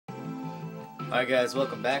Alright guys,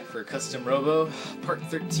 welcome back for Custom Robo, part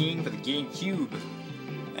 13 for the GameCube.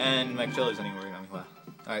 And my controller's not even working on me, wow.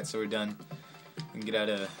 Alright, so we're done. We can get out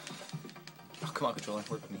of... Oh, come on controller,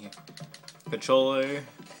 work with me here. Controller,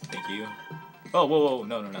 thank you. Oh, whoa, whoa,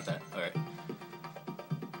 no, not that. Alright.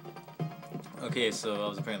 Okay, so I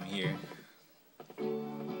was apparently here.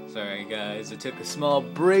 Sorry guys, it took a small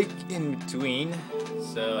break in between.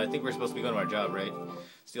 So I think we're supposed to be going to our job, right?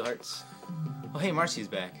 Steel Hearts. Oh hey, Marcy's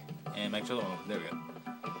back. And my controller, oh, there we go.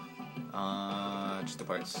 Just the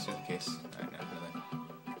parts, just in case. Alright, no, nothing.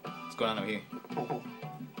 What's going on over here?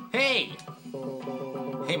 Hey!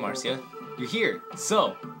 Hey Marcia, you're here.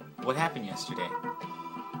 So, what happened yesterday?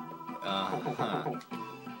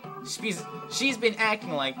 She's been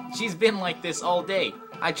acting like she's been like this all day.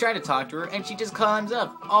 I try to talk to her and she just climbs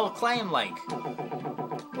up, all clam-like.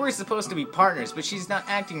 We're supposed to be partners, but she's not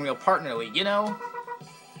acting real partnerly, you know?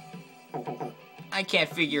 I can't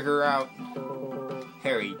figure her out.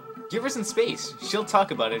 Harry, give her some space. She'll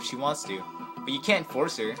talk about it if she wants to, but you can't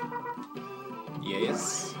force her.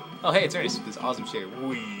 Yes? Oh hey, it's Ernest with this awesome chair.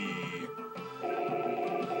 Whee!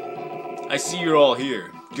 I see you're all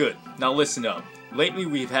here. Good. Now listen up. Lately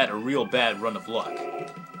we've had a real bad run of luck.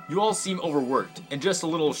 You all seem overworked and just a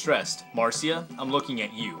little stressed. Marcia, I'm looking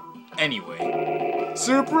at you. Anyway.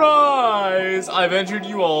 Surprise! I've entered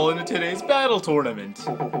you all into today's battle tournament.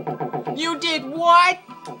 You did what?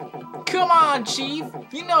 Come on, Chief.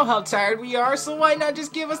 You know how tired we are, so why not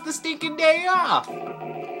just give us the stinking day off?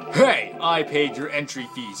 Hey, I paid your entry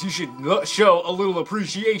fees. You should show a little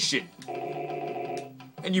appreciation.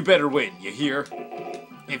 And you better win, you hear?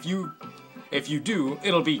 If you do,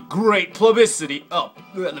 it'll be great publicity. Oh,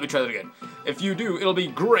 let me try that again. If you do, it'll be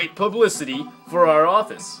great publicity for our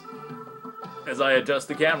office. As I adjust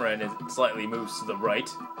the camera and it slightly moves to the right.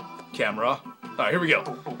 Camera. Alright, here we go.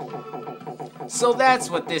 So that's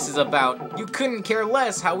what this is about. You couldn't care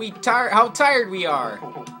less how tired we are.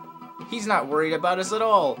 He's not worried about us at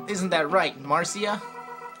all. Isn't that right, Marcia?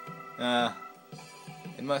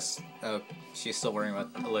 It must... Oh, she's still worrying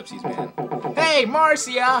about Ellipses, man. Hey,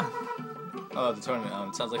 Marcia! Oh, the tournament.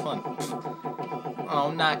 It sounds like fun.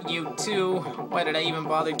 Oh, not you too. Why did I even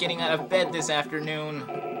bother getting out of bed this afternoon?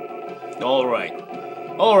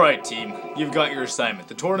 Alright, team. You've got your assignment.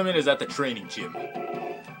 The tournament is at the training gym.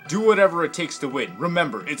 Do whatever it takes to win.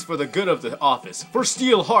 Remember, it's for the good of the office. For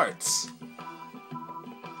Steel Hearts!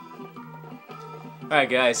 Alright,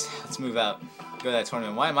 guys. Let's move out. Go to that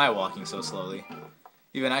tournament. Why am I walking so slowly?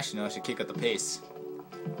 Even I should know I should kick up the pace.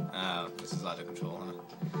 Oh, this is out of control, huh?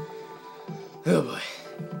 Oh boy.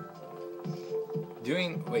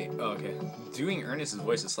 Doing Ernest's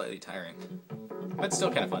voice is slightly tiring. But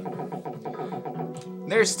still kind of fun.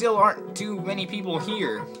 There still aren't too many people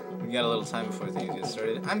here. We got a little time before things get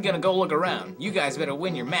started. I'm gonna go look around. You guys better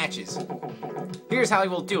win your matches. Here's how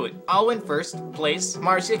we'll do it. I'll win first place,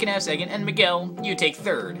 Marcia can have second, and Miguel, you take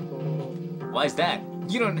third. Why is that?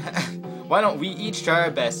 Why don't we each try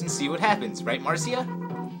our best and see what happens, right, Marcia?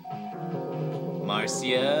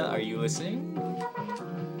 Marcia, are you listening?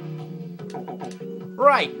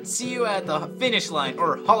 Right, see you at the finish line,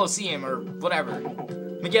 or Holocene, or whatever.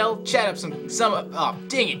 Miguel, chat up some oh,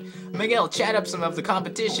 dang it. Miguel, chat up some of the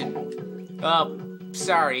competition.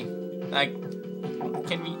 Sorry.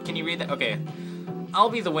 Can you read that? Okay.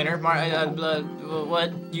 I'll be the winner.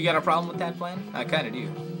 What? You got a problem with that plan? I kinda do.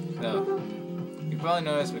 No. You probably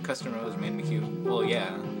noticed what Custom Robo made me cute. Well,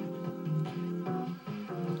 yeah.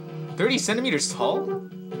 30 centimeters tall?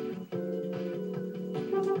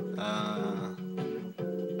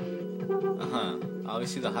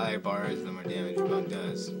 Obviously, the higher bars, the more damage the bomb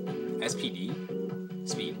does. SPD?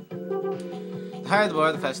 Speed. The higher the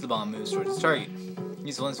bar, the faster the bomb moves towards its target.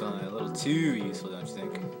 Useful and a little too useful, don't you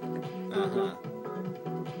think? Not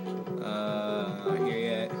here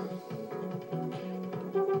yet.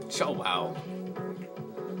 Oh, wow.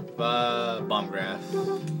 Bomb graph.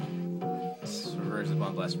 Reverse the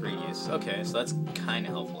bomb blast radius. Okay, so that's kind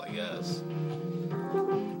of helpful, I guess.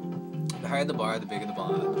 The higher the bar, the bigger the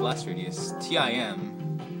bomb. The blast radius. TIM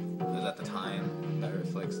is at the time that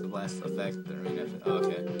reflects the blast effect.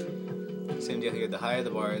 Okay. Same deal here. The higher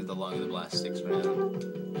the bar, the longer the blast sticks around.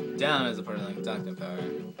 Down is a part of like knockdown power.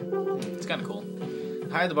 It's kind of cool. The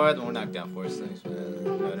higher the bar, the more knockdown force. You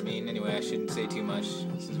know what I mean? Anyway, I shouldn't say too much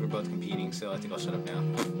since we're both competing, so I think I'll shut up now.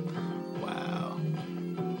 Wow.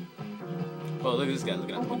 Well, look at this guy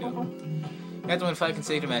looking out the window. You have to win 5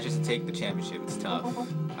 consecutive matches to take the championship. It's tough.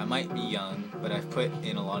 I might be young, but I've put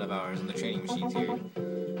in a lot of hours on the training machines here.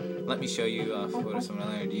 Let me show you what are some of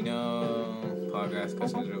them. Do you know Power Graph,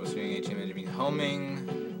 Customers, Robo Steering, HM, Engine, Homing?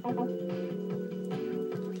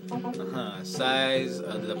 Size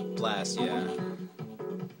of the blast, yeah.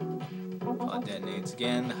 Pod detonates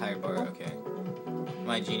again. Higher bar, okay. Am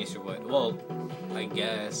I a genius or what? Well, I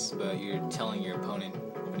guess, but you're telling your opponent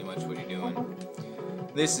pretty much what you're doing.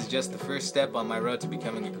 This is just the first step on my road to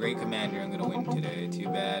becoming a great commander. I'm gonna win today. Too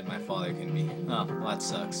bad my father couldn't be here. Oh, well, that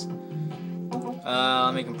sucks.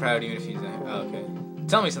 I'll make him proud even if he's not. Oh, okay.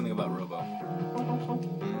 Tell me something about Robo.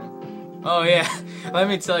 Oh yeah, let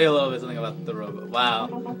me tell you a little bit something about the Robo.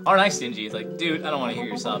 Wow. Aren't I stingy? It's like, dude, I don't want to hear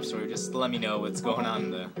your sob story. Just let me know what's going on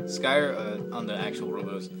in the sky or on the actual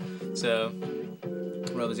Robos. So,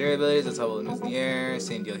 Robo's area abilities, that's how well it moves in the air.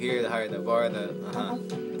 Same deal here. The higher the bar, the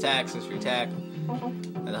attacks is for attack.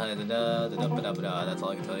 And the higher the that's all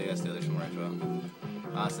I can tell you. That's the other more info.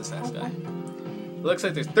 Ah, it's this last guy. Looks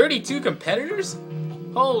like there's 32 competitors?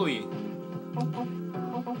 Holy.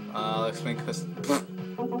 I'll explain because.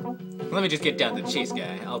 Let me just get down to the chase,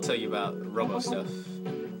 guy. I'll tell you about Robo stuff.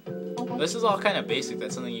 This is all kind of basic.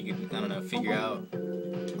 That's something you can, I don't know, figure out. I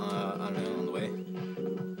don't know, on the way.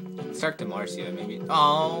 Let's talk to Marcia, maybe.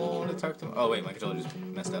 Oh, let's talk to. Oh wait, my controller just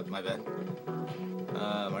messed up. My bad.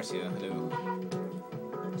 Marcia, hello.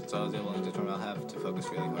 So I was able to determine I'll have to focus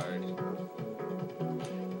really hard.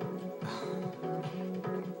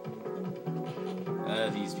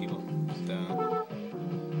 These people. So.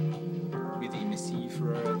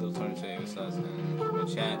 For a little turn to with us and the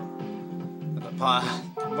chat.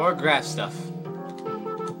 More graph stuff.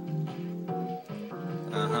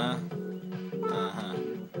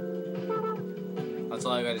 That's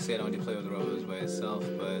all I gotta say. I don't want to play with Robos by itself,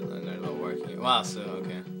 but I learned about working. Wow, so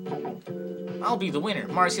okay. I'll be the winner.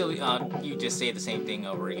 Marcia, you just say the same thing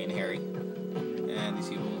over again, Harry. And these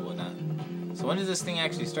people and whatnot. So when does this thing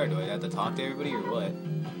actually start? Do I have to talk to everybody or what?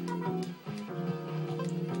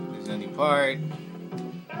 There's a new part.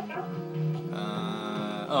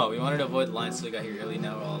 Oh, we wanted to avoid the line, so we got here early.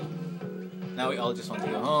 Now we all just want to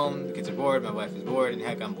go home. The kids are bored. My wife is bored, and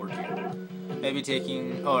heck, I'm bored too. Maybe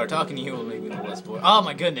talking to you will make me a little less bored. Oh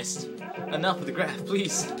my goodness! Enough with the graph,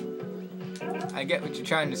 please. I get what you're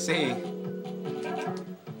trying to say.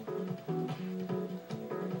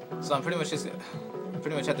 So I pretty much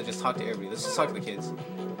have to just talk to everybody. Let's just talk to the kids.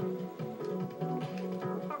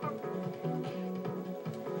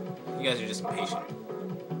 You guys are just impatient.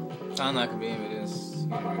 I'm not gonna be able to just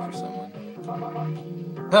root for someone.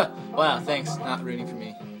 Huh! Wow, thanks. Not rooting for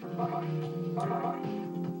me.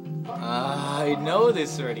 I know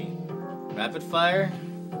this already. Rapid fire.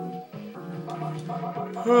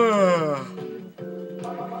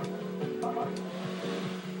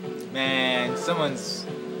 Man, someone's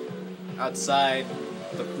outside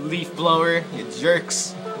the leaf blower. You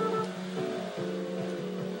jerks.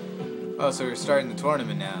 Oh, so we're starting the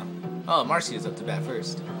tournament now. Oh, Marcia's up to bat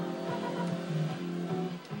first.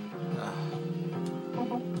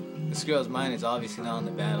 This girl's mind is obviously not in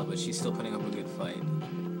the battle, but she's still putting up a good fight.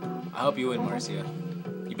 I hope you win, Marcia.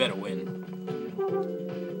 You better win.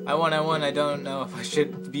 I won. I don't know if I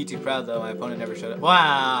should be too proud, though. My opponent never showed up.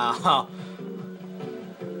 Wow!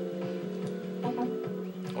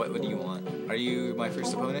 What do you want? Are you my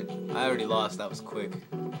first opponent? I already lost. That was quick.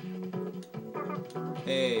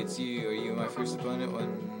 Hey, it's you. Are you my first opponent?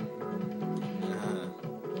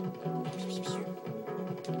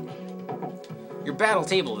 Your battle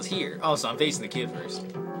table is here. Oh, so I'm facing the kid first.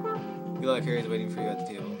 Good luck, Harry's waiting for you at the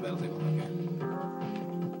table. Battle table, okay.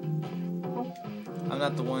 I'm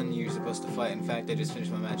not the one you're supposed to fight. In fact, I just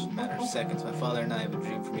finished my match in a matter of seconds. My father and I have a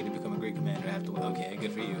dream for me to become a great commander. I have to win. Okay,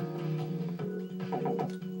 good for you.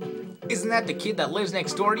 Isn't that the kid that lives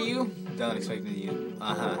next door to you? Don't expect me to you.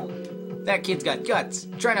 That kid's got guts.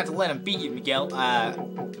 Try not to let him beat you, Miguel.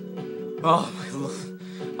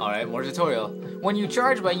 Alright, more tutorial. When you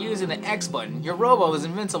charge by using the X button, your Robo is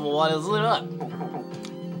invincible while it's lit up.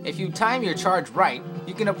 If you time your charge right,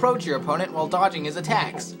 you can approach your opponent while dodging his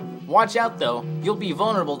attacks. Watch out though, you'll be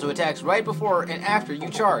vulnerable to attacks right before and after you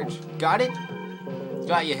charge. Got it?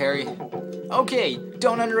 Got you, Harry. Okay,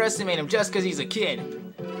 don't underestimate him just because he's a kid.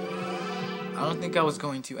 I don't think I was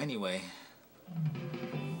going to anyway.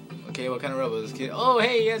 Okay, what kind of Robo is this kid? Oh,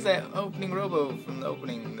 hey, he has that opening Robo from the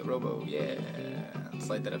opening, the Robo, yeah. Let's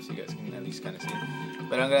light that up so you guys can at least kind of see it.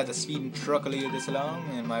 But I'm gonna have to speed and truckle this along,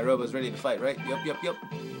 and my Robo's ready to fight, right? Yup.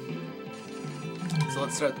 So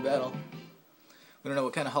let's start the battle. We don't know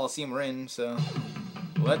what kind of Coliseum we're in, so...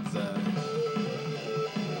 What the...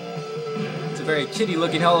 It's a very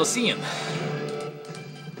kiddie-looking Coliseum.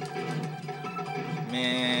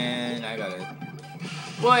 Man, I gotta...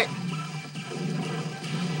 What?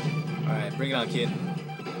 Alright, bring it on, kid.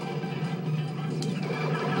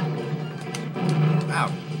 Ow.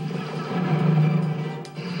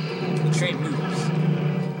 The train moves.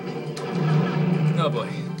 Oh boy.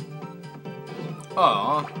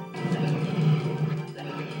 Aww.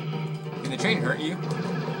 Can the train hurt you?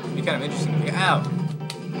 It'd be kind of interesting if you... Ow!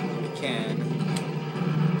 It can.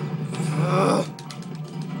 Ugh.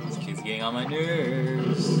 This kid's getting on my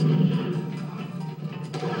nerves.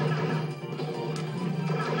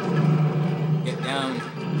 Get down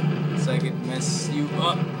so I can mess you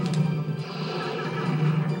up.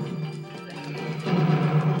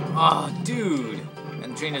 Aw, oh, dude!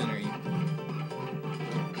 And the train doesn't hurt you.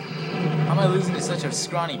 How am I losing to such a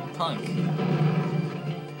scrawny punk?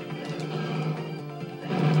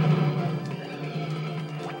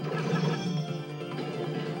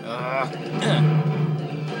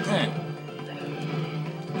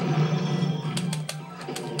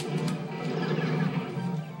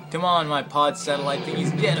 Come on, my pod satellite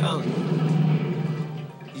thingies, get up!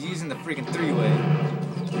 He's using the freaking three-way.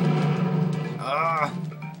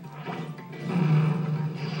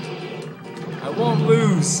 I won't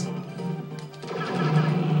lose!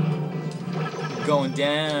 I'm going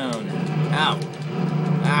down. Ow!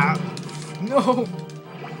 Ow! No!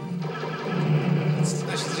 I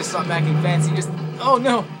should just stop acting fancy. Just... Oh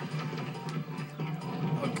no!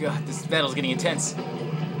 Oh god, this battle's getting intense.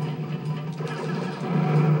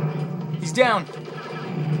 He's down!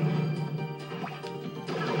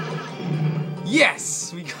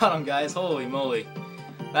 Yes! We got him, guys. Holy moly.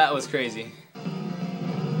 That was crazy.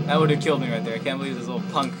 That would have killed me right there. I can't believe this little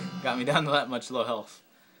punk got me down to that much low health.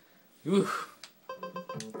 Ooh.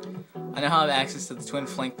 I now have access to the Twin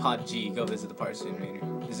Flank Pod G. Go visit the parts generator.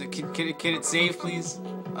 Is it can it save, please?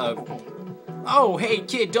 Oh, hey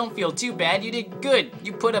kid, don't feel too bad. You did good.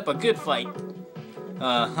 You put up a good fight.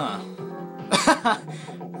 Huh?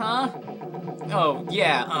 Oh,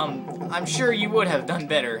 yeah. I'm sure you would have done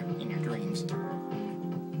better in your dreams.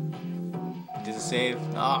 Does it save?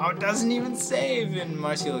 Oh, it doesn't even save. And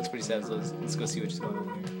Marcia looks pretty sad. So let's go see what's going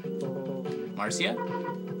on here. Marcia?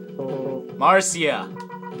 Marcia!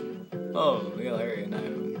 Oh, Leo Harry and I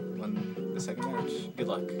won the second match. Good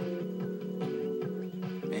luck.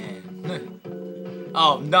 Man.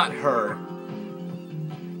 Oh, not her.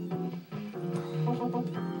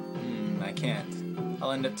 I can't.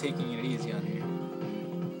 I'll end up taking it easy on here.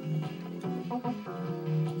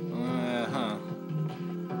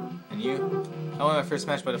 And you? I won my first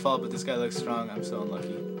match by default, but this guy looks strong. I'm so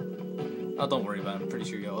unlucky. Oh, don't worry about it. I'm pretty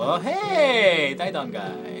sure you'll... Oh, hey! Daidon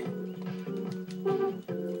guy!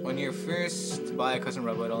 When you first buy a custom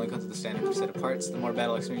Robo, it only comes with a standard set of parts. The more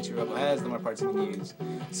battle experience your Robo has, the more parts you can use.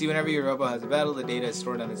 See, whenever your Robo has a battle, the data is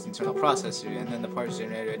stored on its internal processor, and then the parts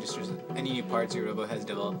generator registers any new parts your Robo has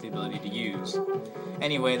developed the ability to use.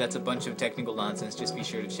 Anyway, that's a bunch of technical nonsense. Just be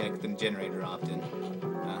sure to check the generator often.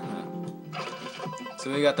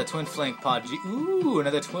 So we got the Twin Flank Pod G. Ooh,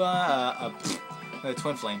 another Twin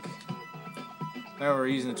Flank. Remember, we're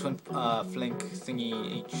using the Twin Flank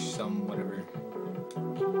thingy H some whatever.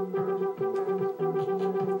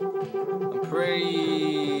 I'm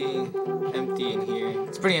pretty empty in here.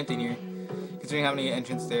 It's pretty empty in here, considering how many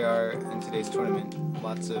entrants there are in today's tournament.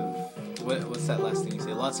 Lots of... What's that last thing you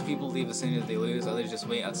say? Lots of people leave as soon as they lose. Others just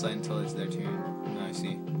wait outside until it's their turn. Oh, I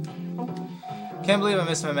see. Can't believe I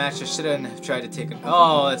missed my match. I shouldn't have tried to take it.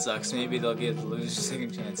 Oh, that sucks. Maybe they'll give the losers a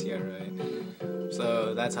second chance. Yeah, right.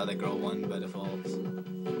 So that's how that girl won by default.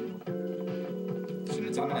 Shouldn't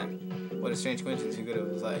have taken a nap. What a strange coincidence. Who could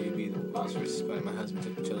have thought you'd be the most first going? My husband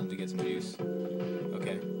took the children to get some juice.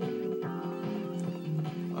 Okay.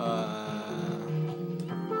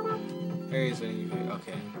 Harry's winning.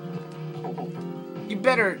 Okay. You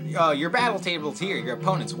better. Your battle table's here. Your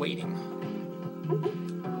opponent's waiting.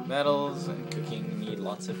 Battles and cooking need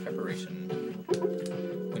lots of preparation.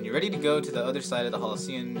 When you're ready to go to the other side of the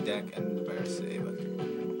Holocene deck and the bear save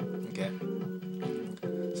button. Okay.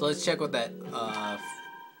 So let's check what that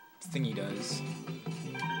thingy does.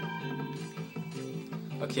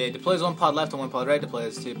 Okay, deploys one pod left and one pod right.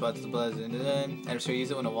 Deploys two pods. Deploys adversary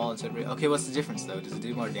use it when a wall instead. Okay, what's the difference though? Does it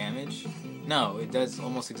do more damage? No, it does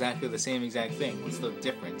almost exactly the same exact thing. What's the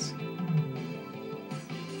difference?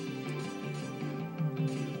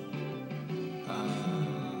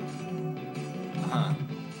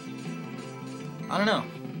 I don't know.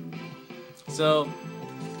 So,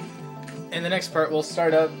 in the next part, we'll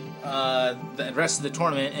start up the rest of the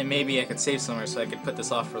tournament, and maybe I could save somewhere so I could put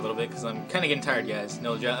this off for a little bit, because I'm kind of getting tired, guys.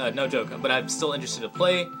 No joke. But I'm still interested to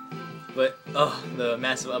play. But, the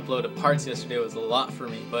massive upload of parts yesterday was a lot for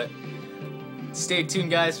me. But stay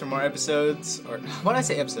tuned, guys, for more episodes. Or, when I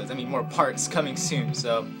say episodes, I mean more parts coming soon.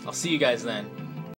 So, I'll see you guys then.